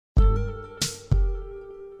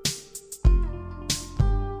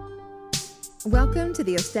Welcome to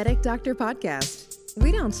the Aesthetic Doctor Podcast.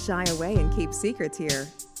 We don't shy away and keep secrets here.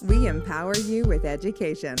 We empower you with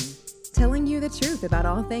education, telling you the truth about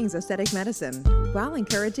all things aesthetic medicine while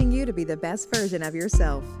encouraging you to be the best version of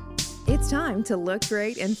yourself. It's time to look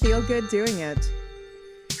great and feel good doing it.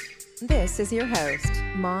 This is your host,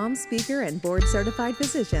 mom, speaker, and board-certified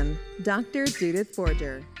physician, Dr. Judith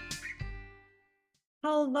Forger.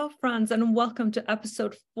 Hello, friends, and welcome to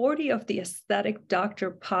episode 40 of the Aesthetic Doctor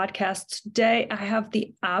Podcast. Today, I have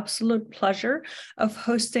the absolute pleasure of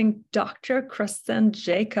hosting Dr. Kristen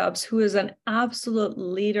Jacobs, who is an absolute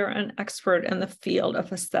leader and expert in the field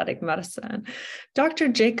of aesthetic medicine. Dr.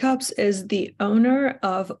 Jacobs is the owner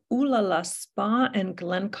of Ooh La La Spa in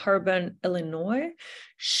Glen Carbon, Illinois.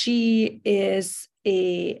 She is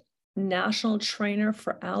a national trainer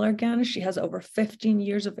for Allergan. She has over 15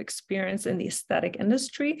 years of experience in the aesthetic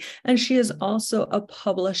industry, and she is also a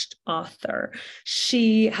published author.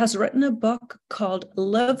 She has written a book called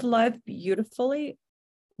Live Life Beautifully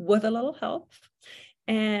with a Little Help.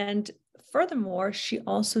 And furthermore, she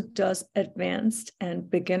also does advanced and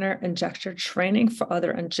beginner injector training for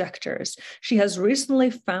other injectors. She has recently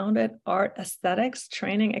founded Art Aesthetics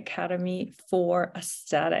Training Academy for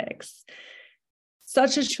Aesthetics.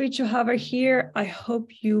 Such a treat to have her here. I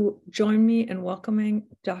hope you join me in welcoming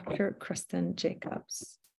Dr. Kristen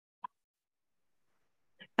Jacobs.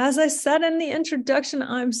 As I said in the introduction,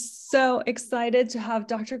 I'm so excited to have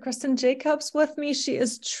Dr. Kristen Jacobs with me. She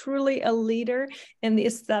is truly a leader in the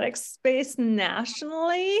aesthetic space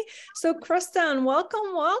nationally. So Kristen,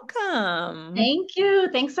 welcome. Thank you.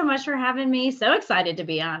 Thanks so much for having me. So excited to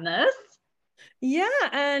be on this. Yeah,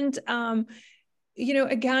 and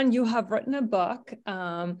again, you have written a book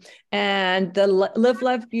and the Live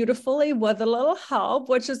Life Beautifully with a Little Help,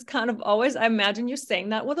 which is kind of always, I imagine you saying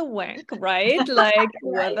that with a wink, right? Like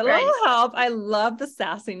with a little help. I love the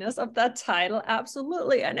sassiness of that title.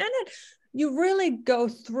 Absolutely. And then you really go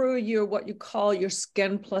through what you call your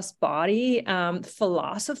skin plus body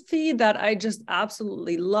philosophy that I just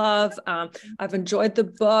absolutely love. I've enjoyed the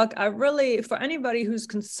book. For anybody who's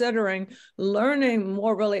considering learning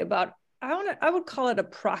more really about I would call it a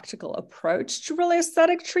practical approach to really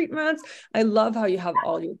aesthetic treatments. I love how you have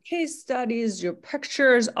all your case studies, your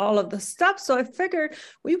pictures, all of the steps. So I figured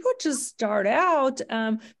we would just start out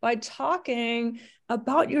by talking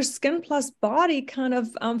about your skin plus body kind of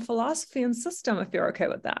philosophy and system, if you're okay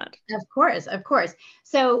with that. Of course.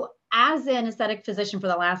 So as an aesthetic physician for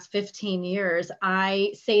the last 15 years,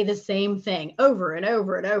 I say the same thing over and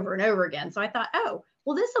over and over and over again. So I thought,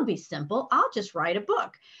 this will be simple. I'll just write a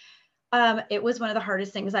book. It was one of the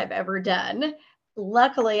hardest things I've ever done.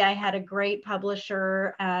 Luckily, I had a great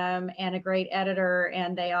publisher and a great editor,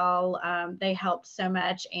 and they helped so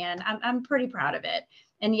much, and I'm pretty proud of it.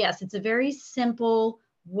 And yes, it's a very simple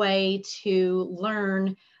way to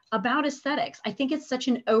learn about aesthetics. I think it's such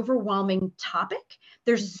an overwhelming topic.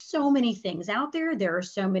 There's so many things out there. There are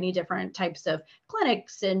so many different types of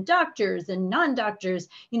clinics and doctors and non-doctors,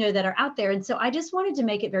 that are out there. And so I just wanted to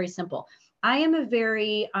make it very simple. I am a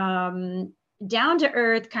very down to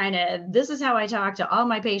earth kind of, this is how I talk to all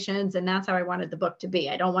my patients. And that's how I wanted the book to be.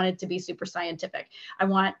 I don't want it to be super scientific. I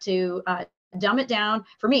want to dumb it down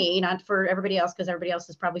for me, not for everybody else, because everybody else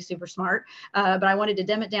is probably super smart. But I wanted to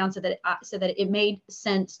dumb it down so that it made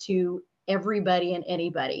sense to everybody and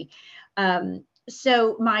anybody.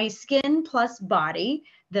 So my skin plus body,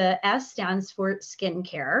 the S stands for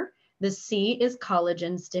skincare. The C is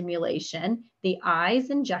collagen stimulation. The I is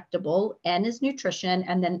injectable, N is nutrition,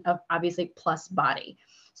 and then obviously plus body.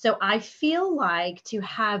 So I feel like to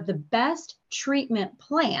have the best treatment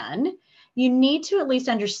plan, you need to at least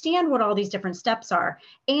understand what all these different steps are.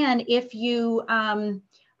 And if you, I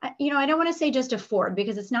don't want to say just afford,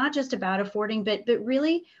 because it's not just about affording, but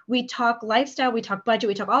really we talk lifestyle, we talk budget,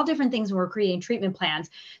 we talk all different things when we're creating treatment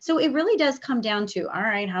plans. So it really does come down to, all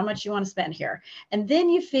right, how much you want to spend here? And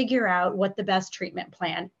then you figure out what the best treatment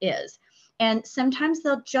plan is. And sometimes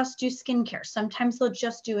they'll just do skincare. Sometimes they'll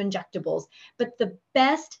just do injectables. But the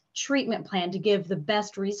best treatment plan to give the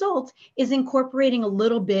best results is incorporating a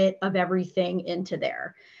little bit of everything into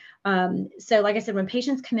there. So like I said, when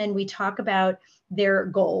patients come in, we talk about their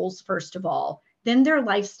goals, first of all, then their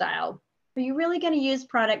lifestyle. Are you really going to use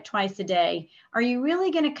product twice a day? Are you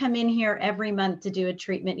really going to come in here every month to do a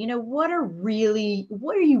treatment? What are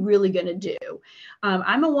you really going to do?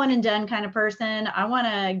 I'm a one and done kind of person. I want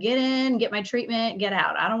to get in, get my treatment, get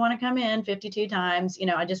out. I don't want to come in 52 times.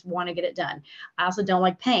 I just want to get it done. I also don't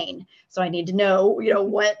like pain. So I need to know,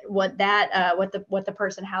 what the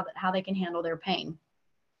person, how they can handle their pain.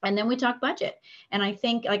 And then we talk budget. And I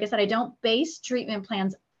think, like I said, I don't base treatment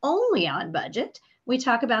plans only on budget. we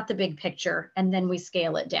talk about the big picture, and then we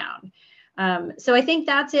scale it down. So I think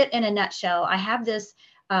that's it in a nutshell. I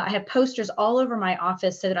have posters all over my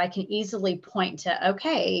office so that I can easily point to,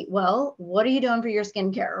 okay, well, what are you doing for your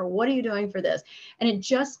skincare? Or what are you doing for this? And it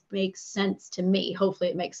just makes sense to me. Hopefully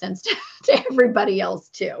it makes sense to everybody else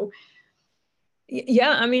too.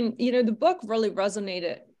 Yeah, I mean, the book really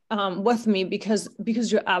resonated with me because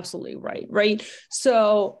you're absolutely right?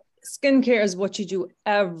 So skincare is what you do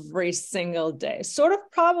every single day, sort of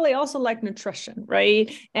probably also like nutrition,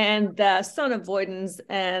 right? And the sun avoidance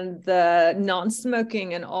and the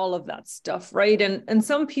non-smoking and all of that stuff, right? And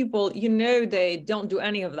some people, they don't do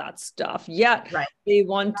any of that stuff yet. Right.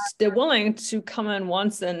 They're willing to come in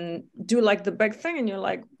once and do like the big thing. And you're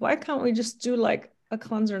like, why can't we just do like a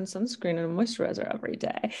cleanser and sunscreen and a moisturizer every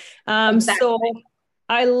day? Exactly. So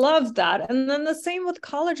I love that. And then the same with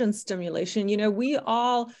collagen stimulation. We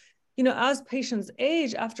all, as patients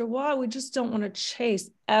age, after a while, we just don't want to chase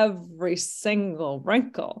every single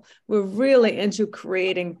wrinkle. We're really into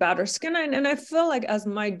creating better skin. And I feel like as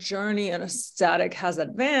my journey in aesthetic has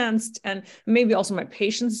advanced, and maybe also my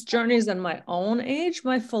patients' journeys and my own age,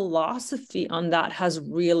 my philosophy on that has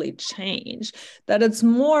really changed. That it's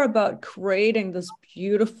more about creating this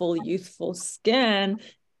beautiful, youthful skin.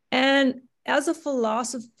 And as a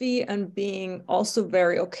philosophy, and being also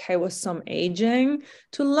very okay with some aging,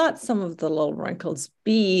 to let some of the little wrinkles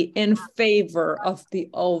be in favor of the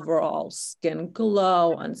overall skin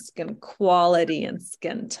glow and skin quality and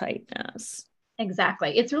skin tightness.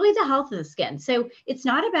 Exactly. It's really the health of the skin. So it's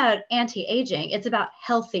not about anti-aging, it's about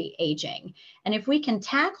healthy aging. And if we can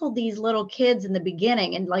tackle these little kids in the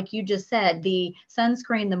beginning, and like you just said, the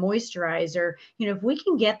sunscreen, the moisturizer, if we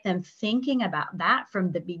can get them thinking about that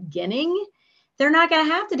from the beginning, they're not going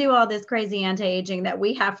to have to do all this crazy anti-aging that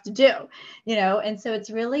we have to do, and so it's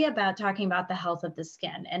really about talking about the health of the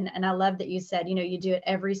skin. And I love that you said, you do it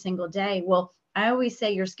every single day. Well, I always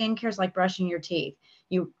say your skincare is like brushing your teeth.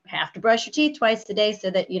 You have to brush your teeth twice a day so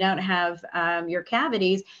that you don't have your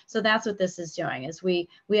cavities. So that's what this is doing, is we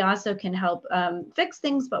also can help fix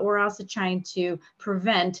things, but we're also trying to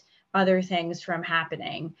prevent other things from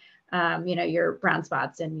happening, your brown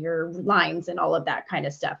spots and your lines and all of that kind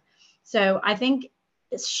of stuff. So I think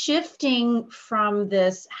shifting from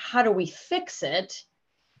this, how do we fix it,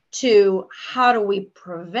 to how do we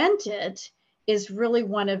prevent it, is really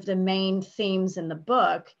one of the main themes in the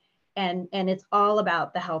book. And it's all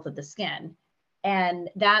about the health of the skin. And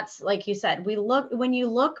that's, like you said, when you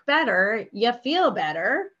look better, you feel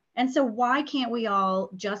better. And so why can't we all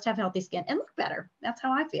just have healthy skin and look better? That's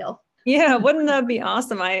how I feel. Yeah, wouldn't that be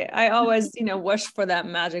awesome? I always, wish for that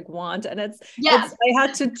magic wand. And Yes. I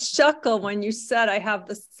had to chuckle when you said I have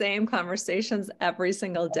the same conversations every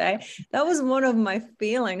single day. That was one of my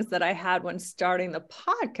feelings that I had when starting the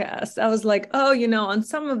podcast. I was like, oh, on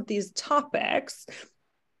some of these topics,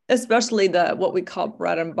 especially what we call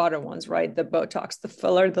bread and butter ones, right? The Botox, the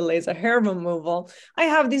filler, the laser hair removal. I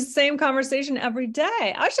have these same conversation every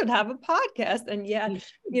day. I should have a podcast. And yet,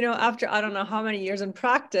 after I don't know how many years in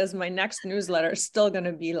practice, my next newsletter is still going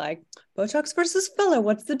to be like, Botox versus filler,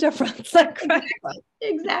 what's the difference?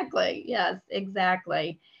 Exactly. Yes,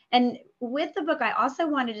 exactly. And with the book, I also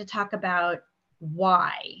wanted to talk about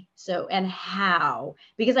why, and how,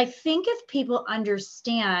 because I think if people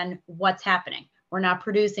understand what's happening, we're not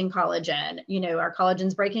producing collagen, our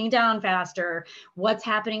collagen's breaking down faster, what's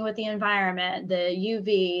happening with the environment, the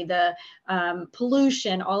UV, the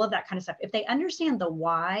pollution, all of that kind of stuff. If they understand the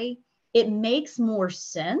why, it makes more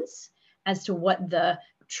sense as to what the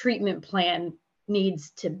treatment plan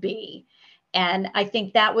needs to be. And I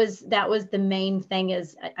think that was the main thing,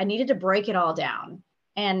 is I needed to break it all down.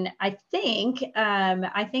 And I think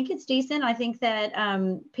it's decent. I think that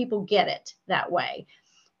people get it that way.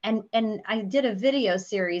 And I did a video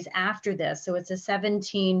series after this. So it's a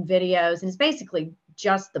 17 videos, and it's basically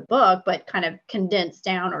just the book, but kind of condensed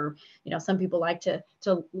down, or, some people like to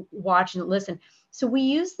watch and listen. So we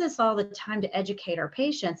use this all the time to educate our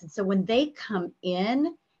patients. And so when they come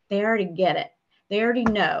in, they already get it. They already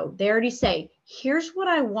know, they already say, here's what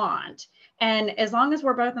I want. And as long as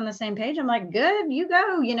we're both on the same page, I'm like, good, you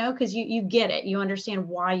go, because you get it. You understand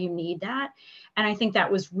why you need that. And I think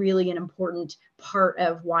that was really an important part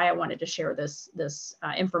of why I wanted to share this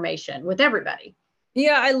information with everybody.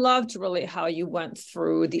 Yeah, I loved really how you went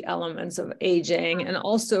through the elements of aging. And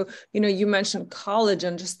also, you mentioned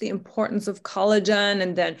collagen, just the importance of collagen.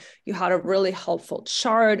 And then you had a really helpful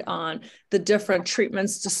chart on the different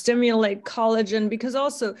treatments to stimulate collagen. Because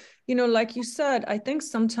also, like you said, I think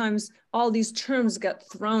sometimes all these terms get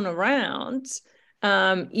thrown around.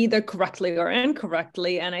 either correctly or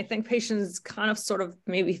incorrectly. And I think patients kind of sort of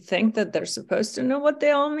maybe think that they're supposed to know what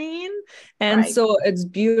they all mean. And so it's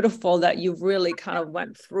beautiful that you really kind of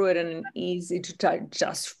went through it in an easy to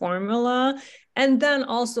digest formula. And then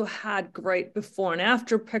also had great before and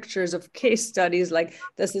after pictures of case studies, like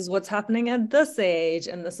this is what's happening at this age,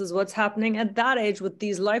 and this is what's happening at that age with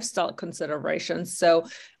these lifestyle considerations. So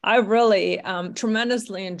I really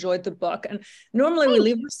tremendously enjoyed the book. And normally we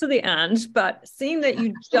leave this to the end, but seeing that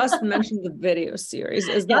you just mentioned the video series,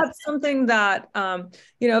 is that something that,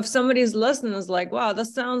 if somebody's listening is like, wow,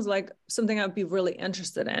 this sounds like something I'd be really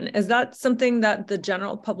interested in. Is that something that the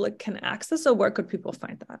general public can access, or where could people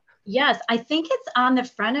find that? Yes, I think it's on the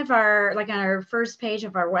front of on our first page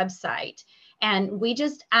of our website. And we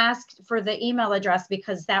just asked for the email address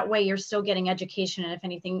because that way you're still getting education. And if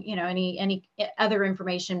anything, any other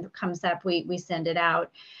information comes up, we send it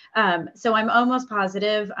out. So I'm almost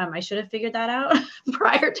positive. I should have figured that out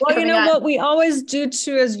prior to Well, you know what we always do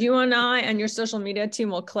too, is you and I and your social media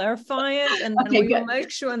team will clarify it. And then we will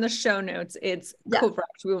make sure in the show notes it's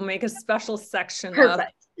correct. We will make a special section of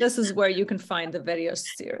this is where you can find the video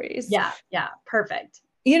series. Yeah, perfect.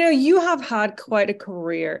 You have had quite a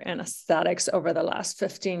career in aesthetics over the last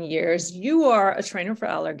 15 years. You are a trainer for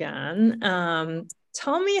Allergan.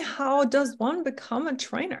 Tell me, how does one become a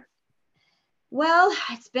trainer? Well,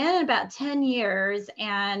 it's been about 10 years,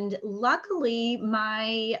 and luckily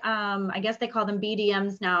my, I guess they call them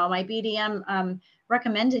BDMs now, my BDM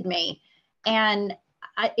recommended me. And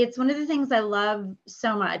it's one of the things I love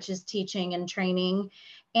so much is teaching and training.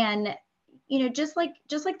 And just like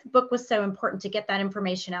the book was so important to get that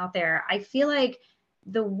information out there, I feel like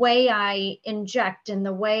the way I inject and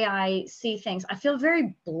the way I see things, I feel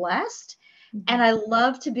very blessed. Mm-hmm. And I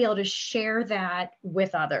love to be able to share that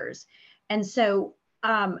with others. And so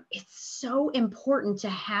it's so important to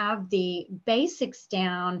have the basics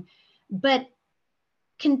down, but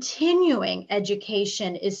continuing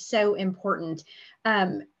education is so important.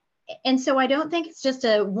 And so I don't think it's just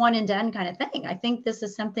a one and done kind of thing. I think this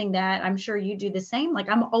is something that I'm sure you do the same. Like,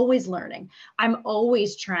 I'm always learning. I'm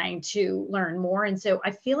always trying to learn more. And so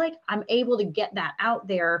I feel like I'm able to get that out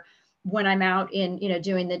there when I'm out in,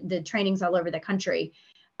 doing the trainings all over the country.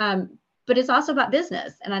 But it's also about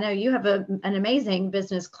business. And I know you have an amazing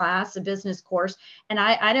business class, a business course. And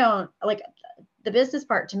I don't like the business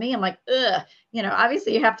part. To me, I'm like, ugh,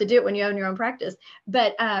 obviously you have to do it when you own your own practice.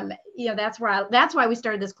 But, that's why we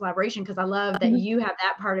started this collaboration, because I love that you have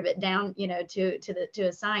that part of it down, to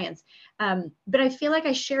a science. But I feel like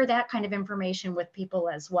I share that kind of information with people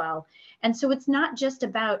as well. And so it's not just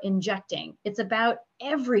about injecting. It's about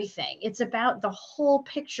everything. It's about the whole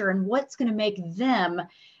picture and what's going to make them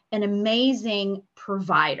an amazing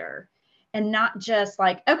provider, and not just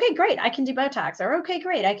like, okay, great, I can do Botox, or okay,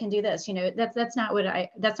 great, I can do this. That's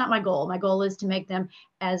not my goal. My goal is to make them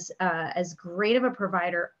as great of a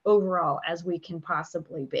provider overall as we can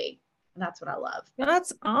possibly be. And that's what I love.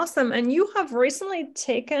 That's awesome. And you have recently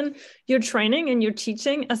taken your training and your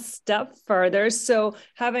teaching a step further. So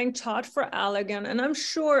having taught for Allergan, and I'm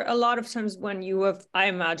sure a lot of times when I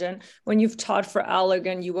imagine when you've taught for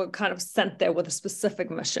Allergan, you were kind of sent there with a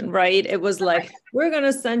specific mission, right? It was like, we're going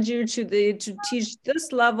to send you to teach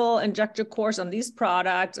this level injector course on these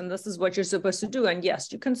products, and this is what you're supposed to do. And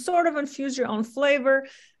yes, you can sort of infuse your own flavor,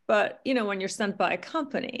 but when you're sent by a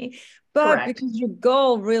company. But because your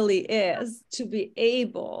goal really is to be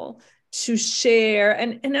able to share,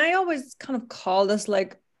 and I always kind of call this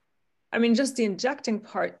just the injecting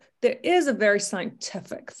part, there is a very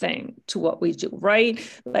scientific thing to what we do, right?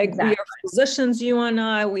 Like, we are physicians, you and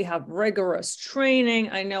I, we have rigorous training.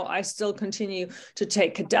 I know I still continue to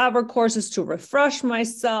take cadaver courses to refresh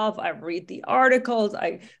myself. I read the articles,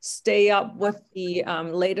 I stay up with the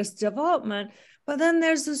latest development. But then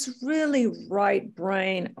there's this really right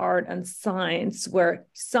brain art and science where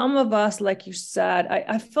some of us, like you said,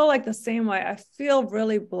 I feel like the same way. I feel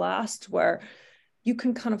really blessed where you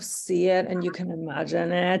can kind of see it and you can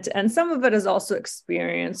imagine it. And some of it is also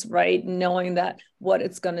experience, right? Knowing that what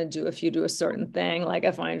it's going to do if you do a certain thing, like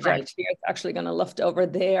if I inject here, it's actually going to lift over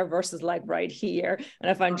there versus like right here.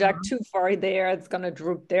 And if I inject too far there, it's going to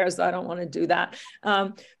droop there. So I don't want to do that.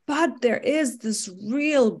 But there is this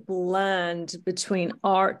real blend between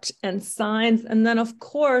art and science. And then, of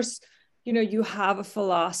course, you have a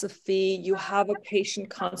philosophy, you have a patient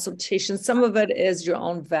consultation. Some of it is your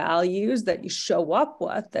own values that you show up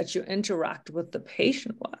with, that you interact with the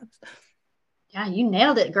patient with. Yeah, you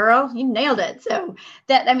nailed it, girl. You nailed it. So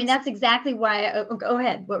that's exactly why. Go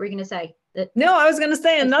ahead. What were you going to say? No, I was going to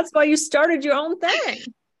say, and that's why you started your own thing.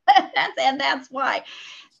 That's why.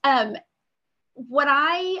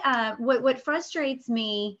 what frustrates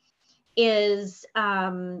me is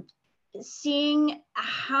seeing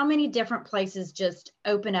how many different places just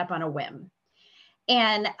open up on a whim.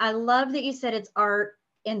 And I love that you said it's art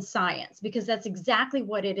and science, because that's exactly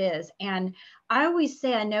what it is. And I always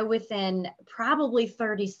say, I know within probably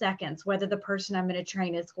 30 seconds whether the person I'm going to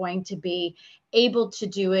train is going to be able to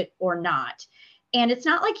do it or not. And it's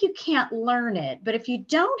not like you can't learn it, but if you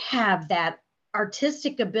don't have that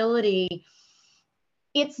artistic ability,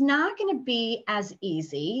 it's not going to be as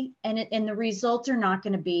easy, and the results are not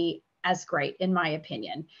going to be as great, in my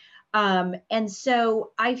opinion. And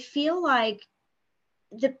so I feel like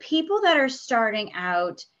the people that are starting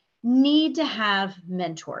out need to have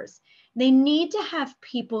mentors. They need to have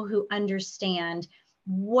people who understand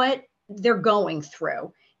what they're going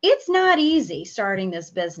through. It's not easy starting this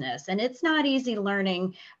business, and it's not easy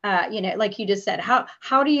learning, like you just said,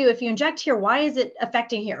 how do you, if you inject here, why is it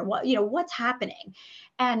affecting here? What, what's happening?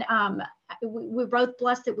 And we're both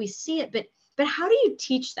blessed that we see it, but how do you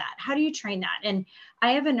teach that? How do you train that? And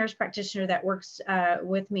I have a nurse practitioner that works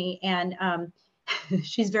with me, and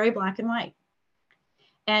she's very black and white.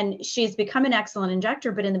 And she's become an excellent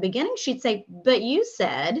injector. But in the beginning, she'd say, but you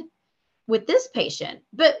said with this patient,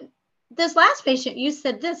 but this last patient, you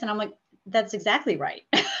said this. And I'm like, that's exactly right.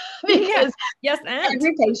 Because yes, and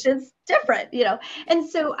every patient's different, And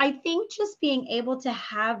so I think just being able to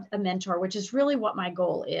have a mentor, which is really what my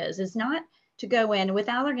goal is not to go in with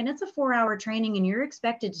Allergan. It's a 4-hour training and you're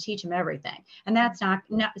expected to teach them everything. And that's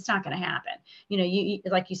it's not going to happen. You,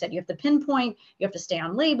 like you said, you have to pinpoint, you have to stay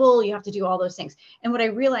on label, you have to do all those things. And what I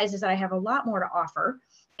realized is that I have a lot more to offer.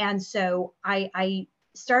 And so I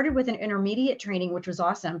started with an intermediate training, which was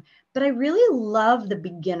awesome, but I really love the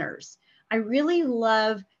beginners. I really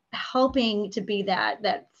love helping to be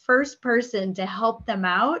that first person to help them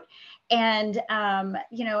out. And,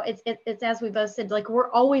 it's as we both said, like,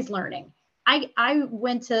 we're always learning. I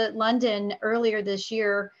went to London earlier this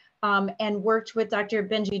year and worked with Dr.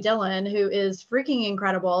 Benji Dillon, who is freaking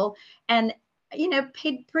incredible, and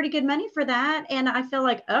paid pretty good money for that. And I feel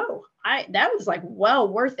like, that was like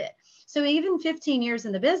well worth it. So even 15 years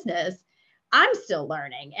in the business, I'm still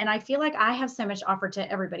learning, and I feel like I have so much to offer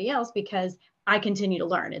to everybody else because I continue to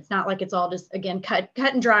learn. It's not like it's all just, again, cut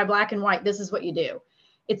and dry, black and white. This is what you do.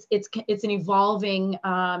 It's an evolving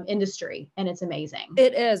industry, and it's amazing.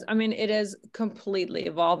 It is. I mean, it is completely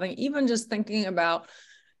evolving. Even just thinking about,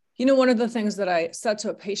 one of the things that I said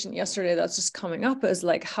to a patient yesterday that's just coming up is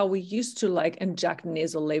like how we used to like inject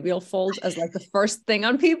nasolabial folds as like the first thing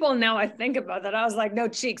on people. Now I think about that, I was like, no,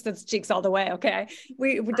 cheeks, that's cheeks all the way. Okay.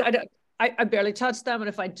 I barely touch them. And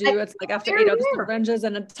if I do, it's like after 8 other syringes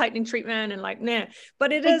and a tightening treatment and like, nah.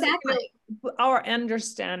 But it is, our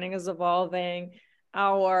understanding is evolving.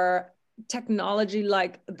 Our technology,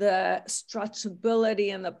 like the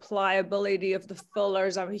stretchability and the pliability of the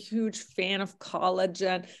fillers. I'm a huge fan of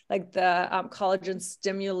collagen, like the collagen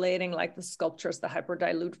stimulating, like the sculptures, the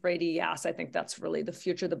hyperdilute radii. Yes, I think that's really the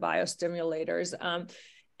future, the biostimulators.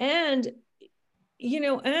 And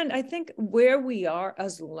I think where we are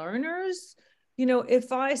as learners,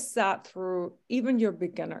 if I sat through even your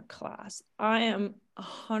beginner class, I am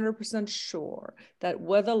 100% sure that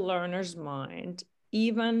with a learner's mind,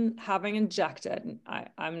 even having injected,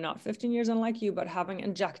 I'm not 15 years in like you, but having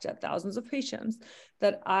injected thousands of patients,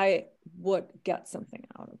 that I would get something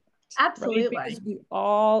out of it. Absolutely. Right? Because we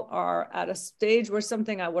all are at a stage where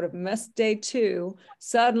something I would have missed day 2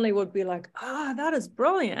 suddenly would be like, that is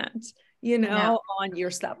brilliant, on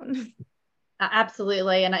year 7.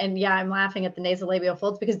 Absolutely. And yeah, I'm laughing at the nasolabial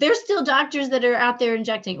folds because there's still doctors that are out there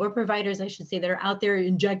injecting, or providers, I should say, that are out there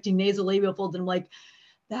injecting nasolabial folds. And I'm like,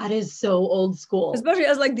 that is so old school. Especially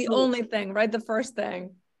as like the only thing, right? The first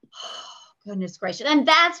thing. Goodness gracious. And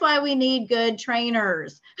that's why we need good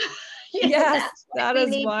trainers. Yes, that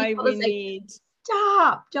is why we need.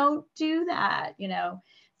 Stop, don't do that,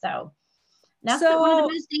 So that's one of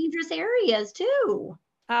the most dangerous areas too.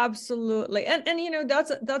 Absolutely. And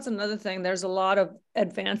that's another thing. There's a lot of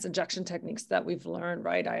advanced injection techniques that we've learned,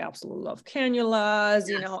 right? I absolutely love cannulas,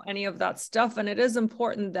 any of that stuff. And it is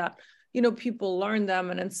important that, people learn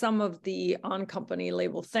them. And in some of the on-company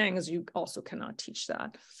label things, you also cannot teach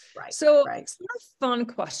that. Right. So it's a fun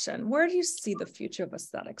question. Where do you see the future of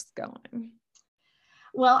aesthetics going?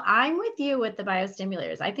 Well, I'm with you with the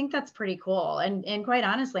biostimulators. I think that's pretty cool. And quite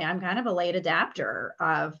honestly, I'm kind of a late adapter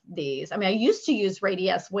of these. I mean, I used to use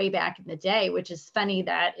Radius way back in the day, which is funny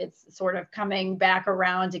that it's sort of coming back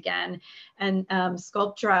around again. And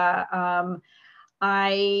Sculptra,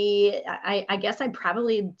 I guess I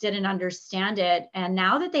probably didn't understand it. And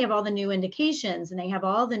now that they have all the new indications and they have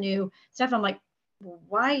all the new stuff, I'm like,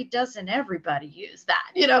 why doesn't everybody use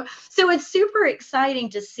that? So it's super exciting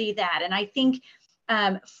to see that. And I think,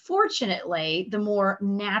 fortunately, the more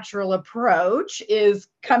natural approach is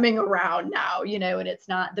coming around now, and it's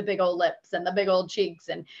not the big old lips and the big old cheeks.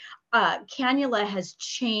 And cannula has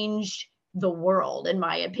changed the world, in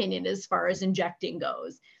my opinion, as far as injecting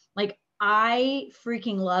goes. Like, I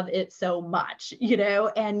freaking love it so much,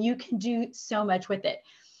 and you can do so much with it.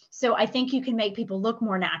 So I think you can make people look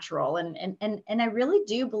more natural. And I really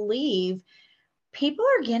do believe people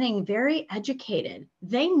are getting very educated.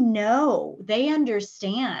 They know, they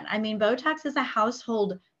understand. I mean, Botox is a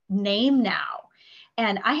household name now.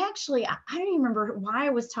 And I don't even remember why I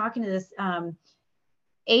was talking to this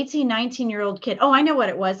 18, 19-year-old kid. Oh, I know what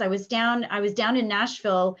it was. I was down in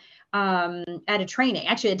Nashville at a training,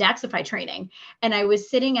 actually a Daxify training. And I was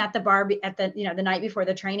sitting at the bar at the night before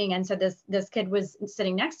the training. And so this kid was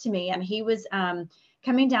sitting next to me, and he was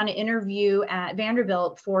coming down to interview at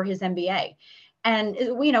Vanderbilt for his MBA. And,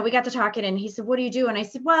 we got to talking, and he said, "What do you do?" And I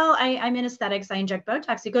said, "Well, I'm in aesthetics. I inject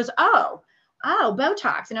Botox." He goes, Oh,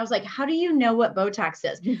 Botox. And I was like, "How do you know what Botox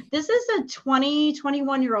is?" This is a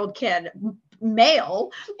 21-year-old kid,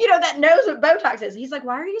 male, that knows what Botox is. He's like,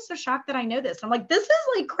 "Why are you so shocked that I know this?" I'm like, this is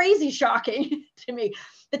like crazy shocking to me.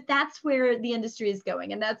 But that's where the industry is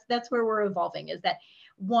going. And that's where we're evolving, is that,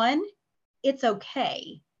 one, it's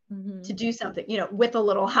okay to do something, with a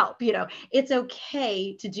little help. It's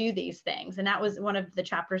okay to do these things. And that was one of the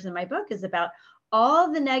chapters in my book, is about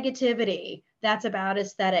all the negativity that's about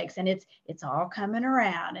aesthetics. And it's all coming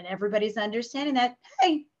around, and everybody's understanding that,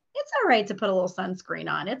 hey, it's all right to put a little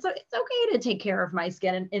sunscreen on. It's okay to take care of my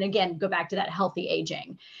skin. And again, go back to that healthy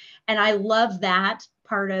aging. And I love that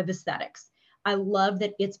part of aesthetics. I love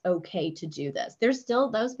that it's okay to do this. There's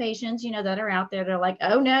still those patients, that are out there. They're like,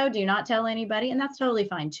 "Oh no, do not tell anybody." And that's totally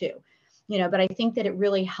fine too. But I think that it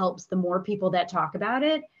really helps, the more people that talk about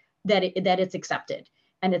it, that it's accepted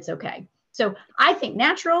and it's okay. So I think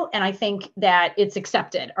natural, and I think that it's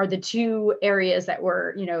accepted, are the two areas that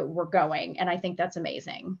we're going. And I think that's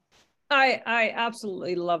amazing. I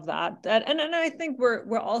absolutely love that. And I think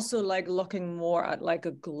we're also like looking more at like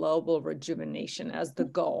a global rejuvenation as the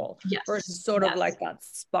goal, yes, versus sort of like that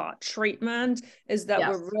spot treatment. Is that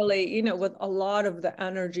we're really, with a lot of the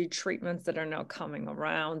energy treatments that are now coming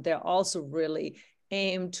around, they're also really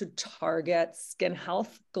aim to target skin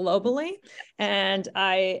health globally, and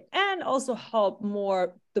also help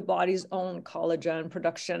more the body's own collagen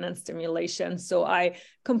production and stimulation. So I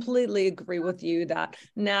completely agree with you that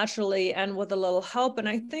naturally and with a little help. And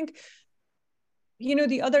I think,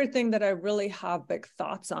 the other thing that I really have big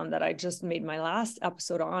thoughts on, that I just made my last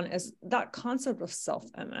episode on, is that concept of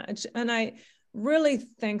self-image. And I really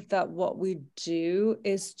think that what we do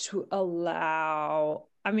is to allow,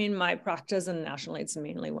 my practice, and nationally it's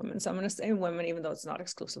mainly women, so I'm going to say women, even though it's not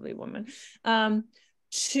exclusively women,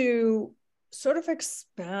 to sort of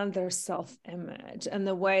expand their self-image and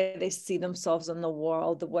the way they see themselves in the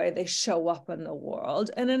world, the way they show up in the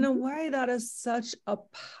world. And in a way that is such a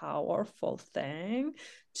powerful thing,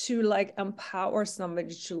 to like empower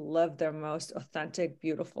somebody to live their most authentic,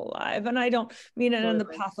 beautiful life. And I don't mean it in the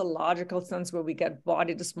pathological sense where we get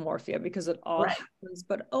body dysmorphia, because it all happens,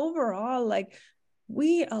 but overall, like,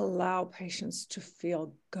 we allow patients to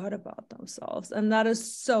feel good about themselves. And that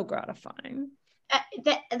is so gratifying.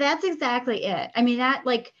 That's exactly it.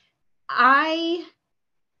 I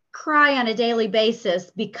cry on a daily basis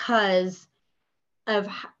because of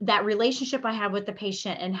that relationship I have with the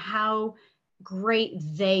patient and how great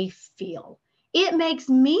they feel. It makes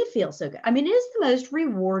me feel so good. It is the most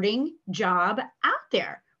rewarding job out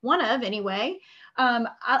there. One of, anyway.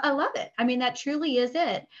 I love it. That truly is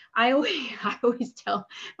it. I always tell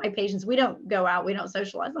my patients, we don't go out, we don't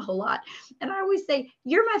socialize a whole lot. And I always say,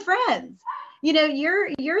 you're my friends.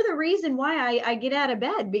 You're the reason why I get out of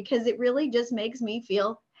bed, because it really just makes me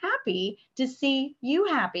feel happy to see you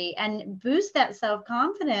happy and boost that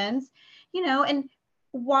self-confidence, and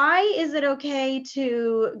why is it okay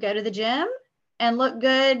to go to the gym and look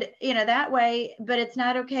good, that way, but it's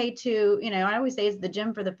not okay to, I always say it's the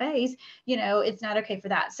gym for the face, it's not okay for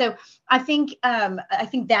that. So I think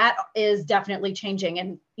that is definitely changing.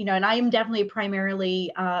 And, and I am definitely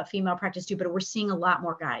primarily female practice too, but we're seeing a lot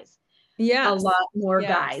more guys. A lot more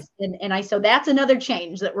guys. And so that's another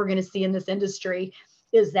change that we're going to see in this industry,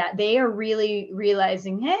 is that they are really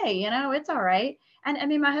realizing, hey, it's all right.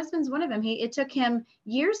 And my husband's one of them. It took him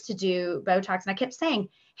years to do Botox. And I kept saying,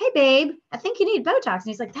 hey, babe, I think you need Botox. And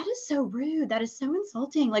he's like, that is so rude. That is so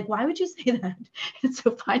insulting. Like, why would you say that? And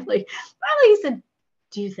so finally he said,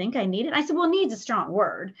 do you think I need it? I said, well, needs a strong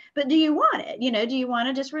word, but do you want it? Do you want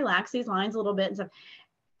to just relax these lines a little bit and stuff?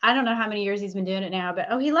 I don't know how many years he's been doing it now,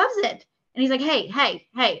 but he loves it. And he's like,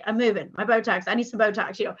 hey, I'm moving my Botox. I need some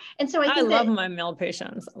Botox, And so I think love my male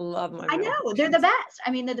patients. I know they're the best.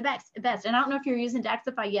 I mean, they're the best. And I don't know if you're using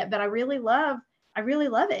Daxxify yet, but I really love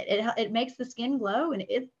it. It makes the skin glow, and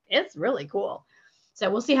it's really cool. So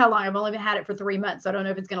we'll see how long. I've only had it for 3 months. So I don't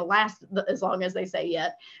know if it's going to last as long as they say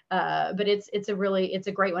yet. But it's a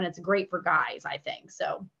great one. It's great for guys, I think.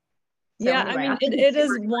 So yeah, anyway, I mean, it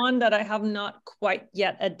is one that I have not quite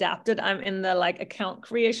yet adapted. I'm in the account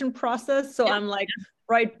creation process. So I'm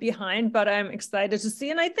right behind, but I'm excited to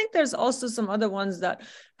see. And I think there's also some other ones that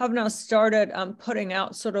have now started putting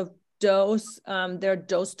out sort of their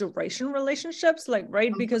dose duration relationships,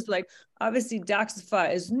 because obviously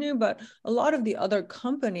Daxxify is new, but a lot of the other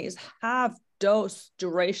companies have dose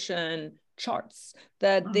duration charts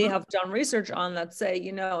that they have done research on that say,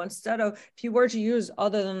 instead of, if you were to use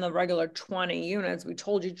other than the regular 20 units we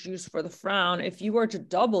told you to use for the frown, if you were to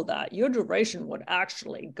double that, your duration would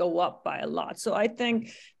actually go up by a lot. So I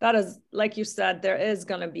think that is, like you said, and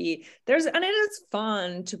it is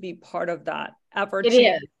fun to be part of that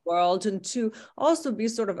ever-changing world, and to also be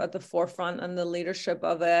sort of at the forefront and the leadership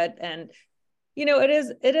of it. And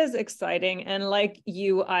it is exciting. And like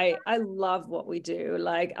you, I love what we do.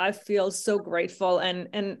 I feel so grateful.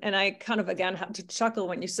 And I kind of, again, had to chuckle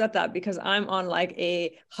when you said that, because I'm on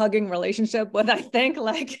a hugging relationship with, I think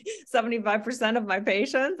 75% of my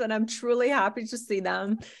patients, and I'm truly happy to see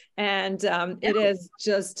them. And it is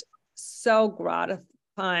just so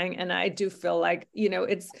gratifying. And I do feel like,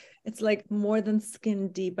 it's like more than skin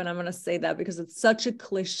deep. And I'm going to say that because it's such a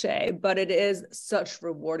cliche, but it is such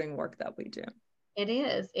rewarding work that we do. It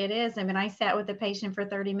is. I mean, I sat with a patient for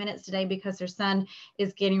 30 minutes today because her son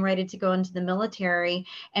is getting ready to go into the military,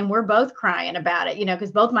 and we're both crying about it,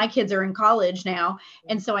 because both my kids are in college now.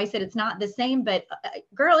 And so I said, it's not the same, but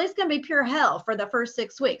girl, it's going to be pure hell for the first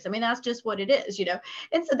 6 weeks. I mean, that's just what it is,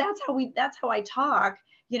 And so that's how I talk,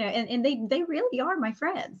 and they really are my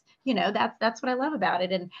friends. That's what I love about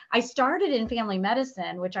it. And I started in family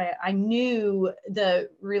medicine, which I knew the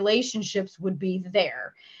relationships would be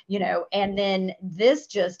there, and then this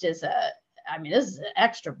just is this is an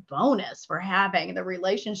extra bonus for having the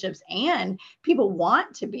relationships, and people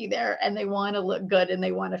want to be there, and they want to look good, and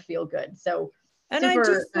they want to feel good. So, and super, I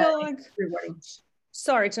do feel rewarding.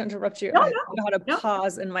 Sorry to interrupt you. I had a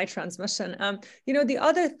pause in my transmission. The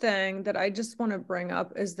other thing that I just want to bring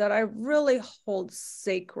up is that I really hold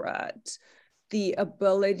sacred the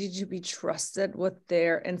ability to be trusted with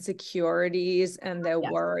their insecurities and their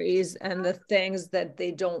worries and the things that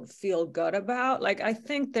they don't feel good about. I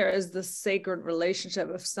think there is this sacred relationship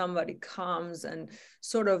if somebody comes and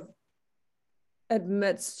sort of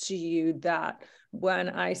admits to you that when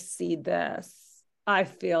I see this, I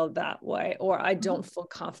feel that way, or I don't feel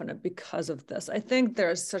confident because of this. I think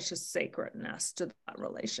there's such a sacredness to that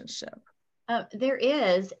relationship. There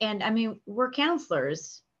is. And I mean, we're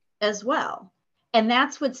counselors as well. And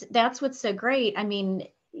that's what's so great. I mean,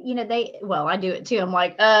 I do it too. I'm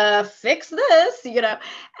like, fix this,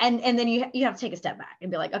 and then you have to take a step back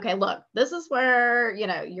and be like, okay, look, this is where,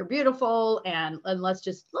 you're beautiful, and let's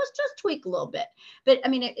just tweak a little bit. But I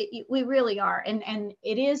mean, we really are. And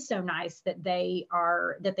it is so nice that they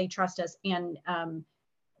trust us and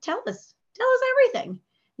tell us everything,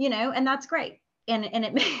 and that's great. And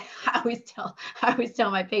I always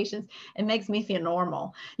tell my patients, it makes me feel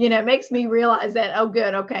normal. It makes me realize that, oh,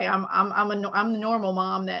 good, okay, I'm the normal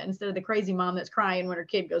mom, that instead of the crazy mom that's crying when her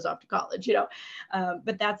kid goes off to college.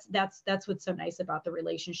 But that's what's so nice about the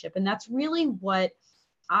relationship, and that's really what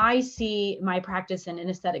I see my practice in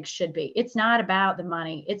aesthetics should be. It's not about the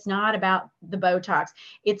money. It's not about the Botox.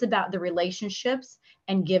 It's about the relationships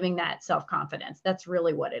and giving that self-confidence. That's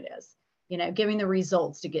really what it is. Giving the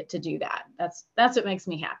results to get to do that. That's what makes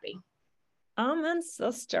me happy. Amen,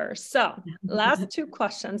 sister. So last 2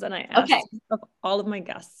 questions, and I asked of all of my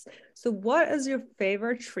guests. So what is your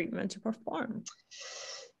favorite treatment to perform?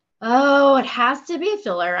 Oh, it has to be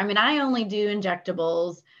filler. I mean, I only do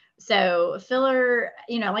injectables. So filler,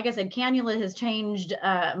 like I said, cannula has changed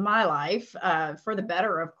my life for the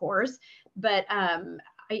better, of course. But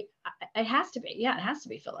it has to be. Yeah, it has to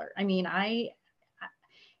be filler. I mean, I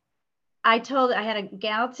had a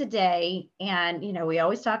gal today, and we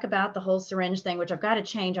always talk about the whole syringe thing, which I've got to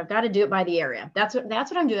change. I've got to do it by the area. That's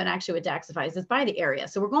what I'm doing actually with Daxxify, is it's by the area.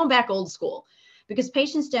 So we're going back old school, because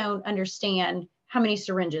patients don't understand how many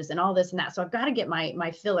syringes and all this and that. So I've got to get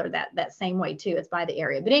my filler that same way too. It's by the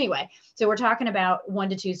area. But anyway, so we're talking about 1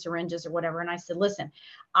 to 2 syringes or whatever. And I said, listen,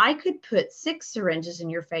 I could put 6 syringes in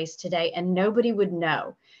your face today and nobody would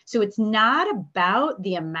know. So it's not about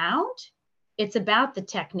the amount. It's about the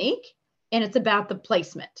technique. and it's about the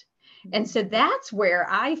placement. And so that's where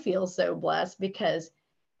I feel so blessed, because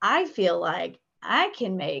I feel like I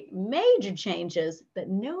can make major changes, but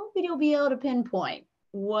nobody will be able to pinpoint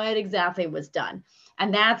what exactly was done.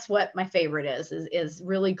 And that's what my favorite is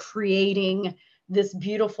really creating this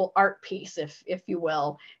beautiful art piece, if you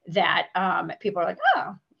will, that people are like,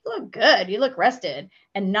 oh, you look good, you look rested,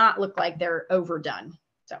 and not look like they're overdone.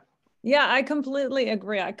 So yeah, I completely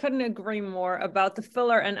agree. I couldn't agree more about the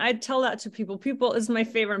filler. And I tell that to people. People is my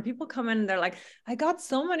favorite. And people come in and they're like, I got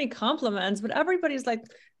so many compliments, but everybody's like,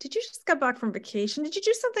 did you just get back from vacation? Did you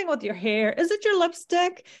do something with your hair? Is it your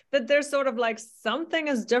lipstick? That there's sort of like something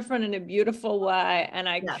is different in a beautiful way. And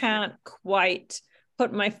I yes, can't quite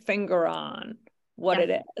put my finger on what yes,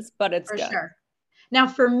 it is, but it's for good. sure. Now,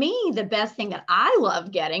 for me, the best thing that I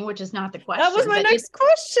love getting, which is not the question. That was my next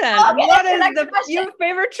question. Okay, What is your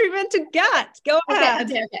favorite treatment to get? Go ahead.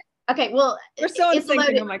 Okay. Well, we're so in sync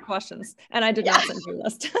of my questions, and I did not send you a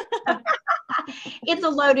list. It's a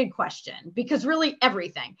loaded question, because really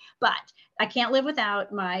everything, but I can't live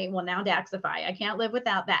without now Daxify. I can't live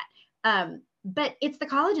without that. But it's the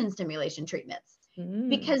collagen stimulation treatments,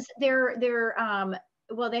 because they're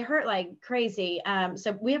they hurt like crazy.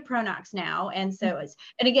 So we have Pronox now. And so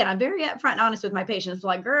and again, I'm very upfront and honest with my patients,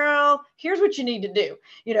 like, girl, here's what you need to do,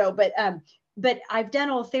 but I've done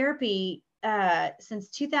oral therapy since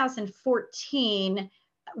 2014,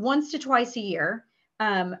 once to twice a year.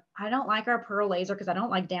 I don't like our pearl laser because I don't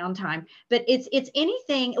like downtime, but it's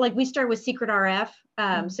anything. Like, we started with Secret RF.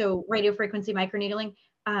 So radio frequency microneedling.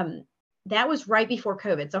 That was right before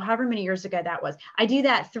COVID. So however many years ago that was, I do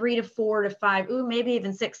that 3 to 4 to 5, maybe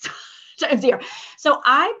even 6 times a year. So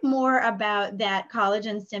I'm more about that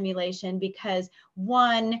collagen stimulation because,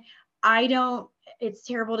 one, it's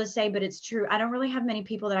terrible to say, but it's true. I don't really have many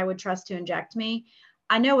people that I would trust to inject me.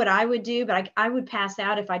 I know what I would do, but I would pass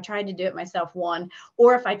out if I tried to do it myself,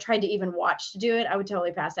 or if I tried to even watch to do it, I would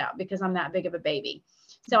totally pass out because I'm that big of a baby.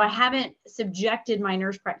 So I haven't subjected my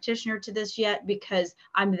nurse practitioner to this yet because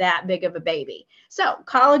I'm that big of a baby. So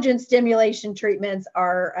collagen stimulation treatments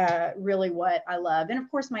are really what I love. And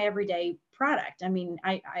of course, my everyday product. I mean,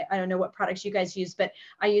 I don't know what products you guys use, but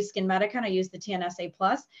I use SkinMedica and I use the TNSA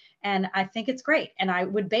Plus, and I think it's great. And I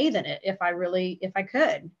would bathe in it if I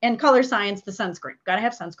could. And Color Science, the sunscreen. Got to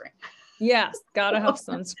have sunscreen. Yes, gotta have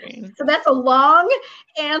sunscreen. So that's a long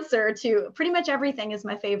answer to pretty much everything is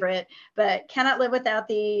my favorite, but cannot live without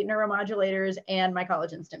the neuromodulators and my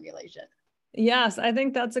collagen stimulation. Yes, I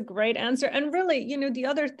think that's a great answer. And really, the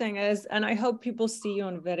other thing is, and I hope people see you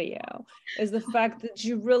on video, is the fact that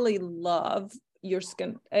you really love your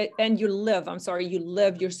skin and you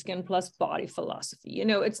live your skin plus body philosophy.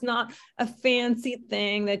 It's not a fancy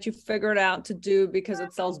thing that you figured out to do because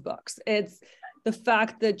it sells books. It's the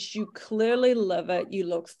fact that you clearly live it, you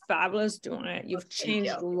look fabulous doing it, you've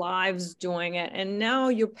changed lives doing it, and now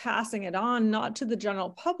you're passing it on, not to the general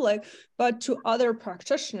public, but to other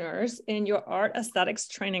practitioners in your Art Aesthetics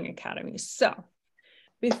Training Academy. So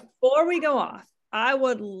before we go off, I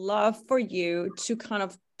would love for you to kind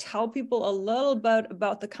of tell people a little bit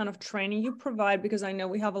about the kind of training you provide, because I know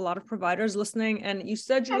we have a lot of providers listening, and you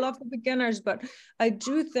said you love the beginners, but I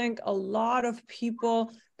do think a lot of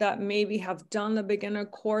people that maybe have done the beginner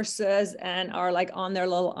courses and are like on their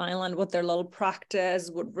little island with their little practice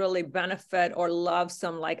would really benefit or love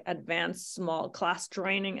some like advanced small class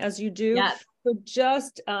training as you do. Yes. So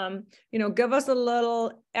just, give us a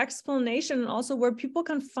little explanation, and also where people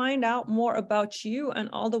can find out more about you and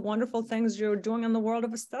all the wonderful things you're doing in the world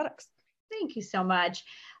of aesthetics. Thank you so much.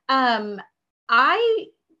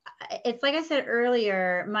 It's like I said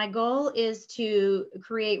earlier, my goal is to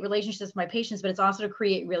create relationships with my patients, but it's also to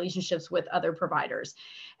create relationships with other providers.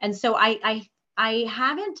 And so I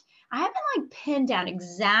haven't like pinned down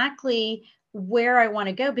exactly where I want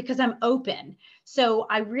to go because I'm open. So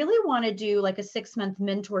I really want to do like a 6-month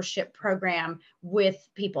mentorship program with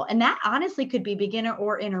people. And that honestly could be beginner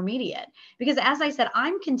or intermediate, because as I said,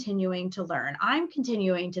 I'm continuing to learn. I'm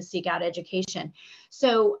continuing to seek out education.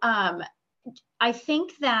 So I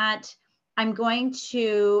think that I'm going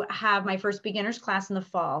to have my first beginners class in the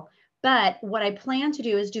fall. But what I plan to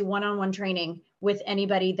do is do one-on-one training with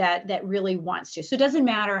anybody that really wants to. So it doesn't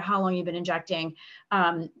matter how long you've been injecting.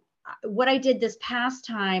 What I did this past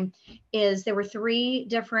time is there were 3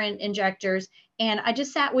 different injectors, and I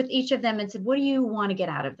just sat with each of them and said, what do you want to get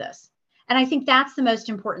out of this? And I think that's the most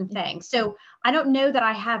important thing. So I don't know that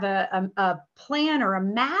I have a plan or a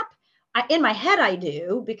map. In my head, I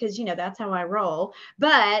do, because, that's how I roll.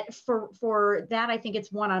 But for that, I think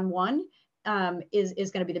it's one-on-one.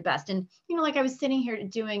 is going to be the best. And, like I was sitting here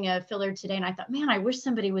doing a filler today and I thought, man, I wish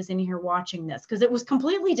somebody was in here watching this because it was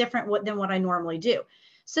completely different than what I normally do.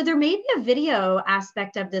 So there may be a video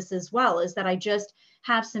aspect of this as well, is that I just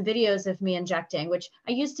have some videos of me injecting, which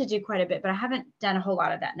I used to do quite a bit, but I haven't done a whole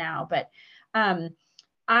lot of that now. But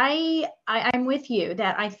I'm with you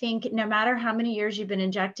that I think no matter how many years you've been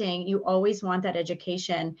injecting, you always want that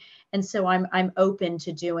education. And so I'm open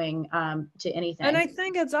to doing to anything. And I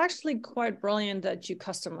think it's actually quite brilliant that you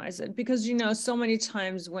customize it because, so many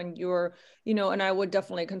times when you're, and I would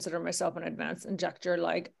definitely consider myself an advanced injector,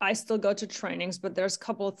 like I still go to trainings, but there's a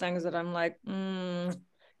couple of things that I'm like,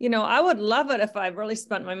 I would love it if I really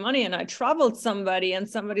spent my money and I traveled somebody and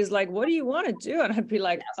somebody's like, what do you want to do? And I'd be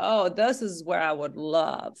like, oh, this is where I would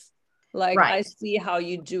love. Like, right. I see how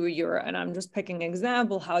you do and I'm just picking an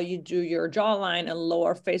example, how you do your jawline and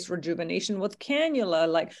lower face rejuvenation with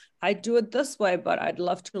cannula. Like I do it this way, but I'd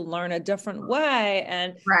love to learn a different way.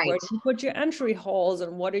 And where do you put your entry holes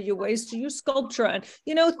and what are your ways to use sculpture? And,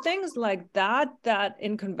 things like that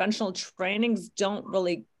in conventional trainings don't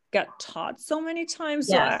really get taught so many times.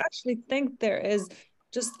 So I actually think there is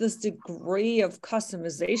just this degree of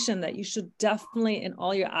customization that you should definitely in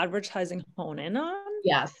all your advertising hone in on.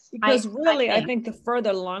 Yes. Because I think the further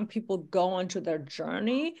along people go into their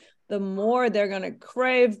journey, the more they're going to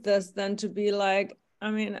crave this than to be like,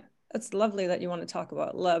 I mean, it's lovely that you want to talk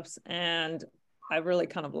about lips and I really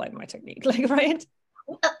kind of like my technique, like, right?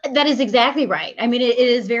 That is exactly right. I mean, it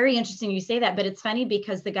is very interesting you say that, but it's funny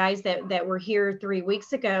because the guys that were here 3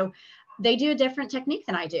 weeks ago, they do a different technique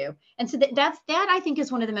than I do. And so that I think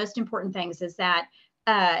is one of the most important things is that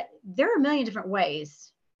there are a million different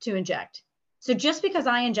ways to inject. So just because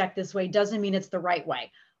I inject this way doesn't mean it's the right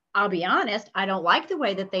way. I'll be honest, I don't like the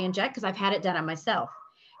way that they inject because I've had it done on myself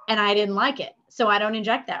and I didn't like it. So I don't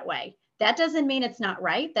inject that way. That doesn't mean it's not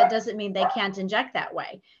right. That doesn't mean they can't inject that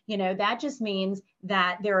way. That just means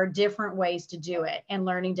that there are different ways to do it and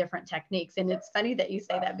learning different techniques. And it's funny that you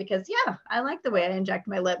say that because I like the way I inject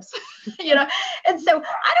my lips, and so I don't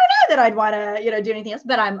know that I'd want to, do anything else,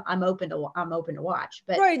 but I'm open to watch.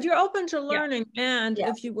 But right. You're open to learning. And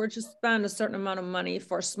if you were to spend a certain amount of money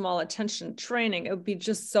for small attention training, it would be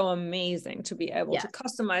just so amazing to be able to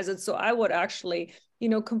customize it. So I would actually,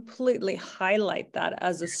 completely highlight that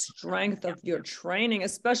as a strength of your training,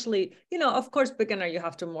 especially, of course, beginner, you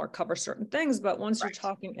have to more cover certain things, but once you're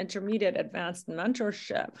talking intermediate, advanced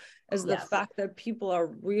mentorship is the fact that people are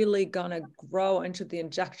really going to grow into the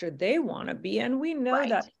injector they want to be. And we know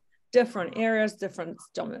that different areas, different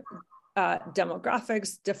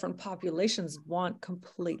demographics, different populations want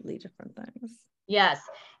completely different things. Yes.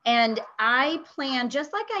 And I plan,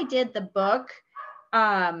 just like I did the book,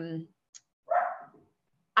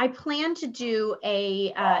 I plan to do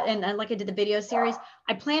and like I did the video series,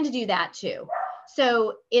 I plan to do that too.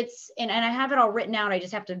 So it's, and I have it all written out. I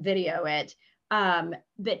just have to video it.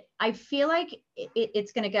 But I feel like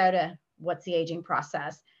it's going to go to what's the aging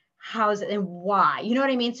process? How is it and why? You know what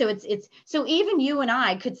I mean? So it's, so even you and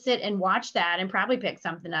I could sit and watch that and probably pick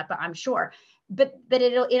something up, I'm sure. But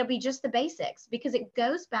it'll be just the basics because it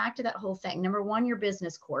goes back to that whole thing. Number one, your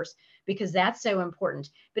business course, because that's so important,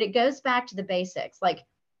 but it goes back to the basics. Like,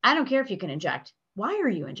 I don't care if you can inject. Why are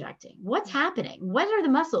you injecting? What's happening? What are the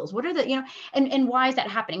muscles? What are the, and why is that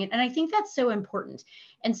happening? And I think that's so important.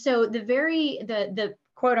 And so the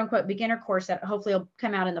quote unquote beginner course that hopefully will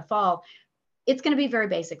come out in the fall, it's going to be very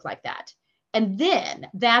basic like that. And then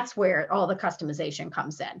that's where all the customization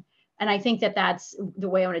comes in. And I think that that's the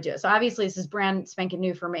way I want to do it. So obviously this is brand spanking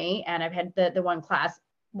new for me. And I've had the one class.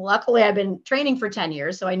 Luckily, I've been training for 10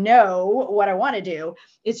 years, so I know what I want to do.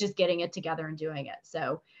 It's just getting it together and doing it.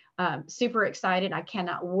 So super excited. I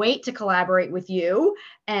cannot wait to collaborate with you.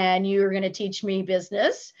 And you're going to teach me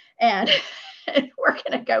business and we're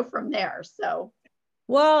going to go from there. So.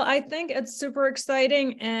 Well, I think it's super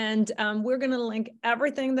exciting. And we're going to link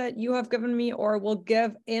everything that you have given me or will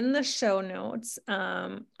give in the show notes.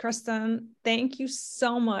 Kristen, thank you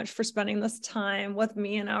so much for spending this time with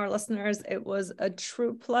me and our listeners. It was a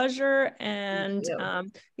true pleasure. And,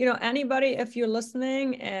 anybody, if you're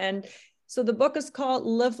listening and so the book is called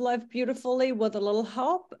Live Life Beautifully with a Little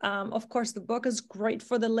Help. Of course, the book is great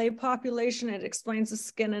for the lay population. It explains the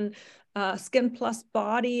skin plus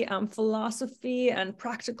body philosophy and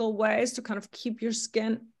practical ways to kind of keep your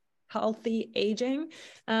skin healthy aging.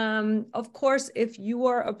 Of course, if you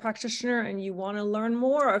are a practitioner and you want to learn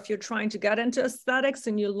more, or if you're trying to get into aesthetics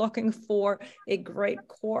and you're looking for a great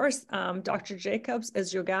course, Dr. Jacobs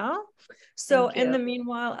is your gal. So in the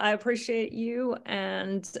meanwhile, I appreciate you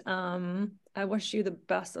and I wish you the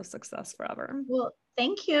best of success forever. Well,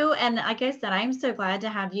 thank you. And like I said, I'm so glad to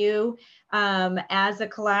have you as a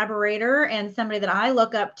collaborator and somebody that I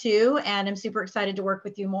look up to, and I'm super excited to work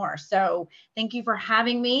with you more. So thank you for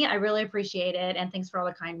having me. I really appreciate it. And thanks for all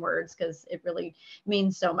the kind words, because it really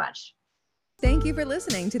means so much. Thank you for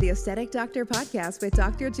listening to the Aesthetic Doctor Podcast with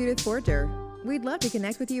Dr. Judith Borger. We'd love to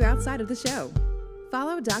connect with you outside of the show.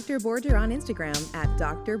 Follow Dr. Borger on Instagram at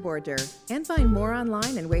Dr. Borger and find more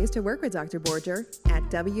online and ways to work with Dr. Borger at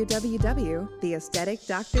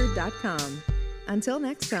www.theaestheticdoctor.com. Until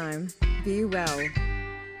next time, be well.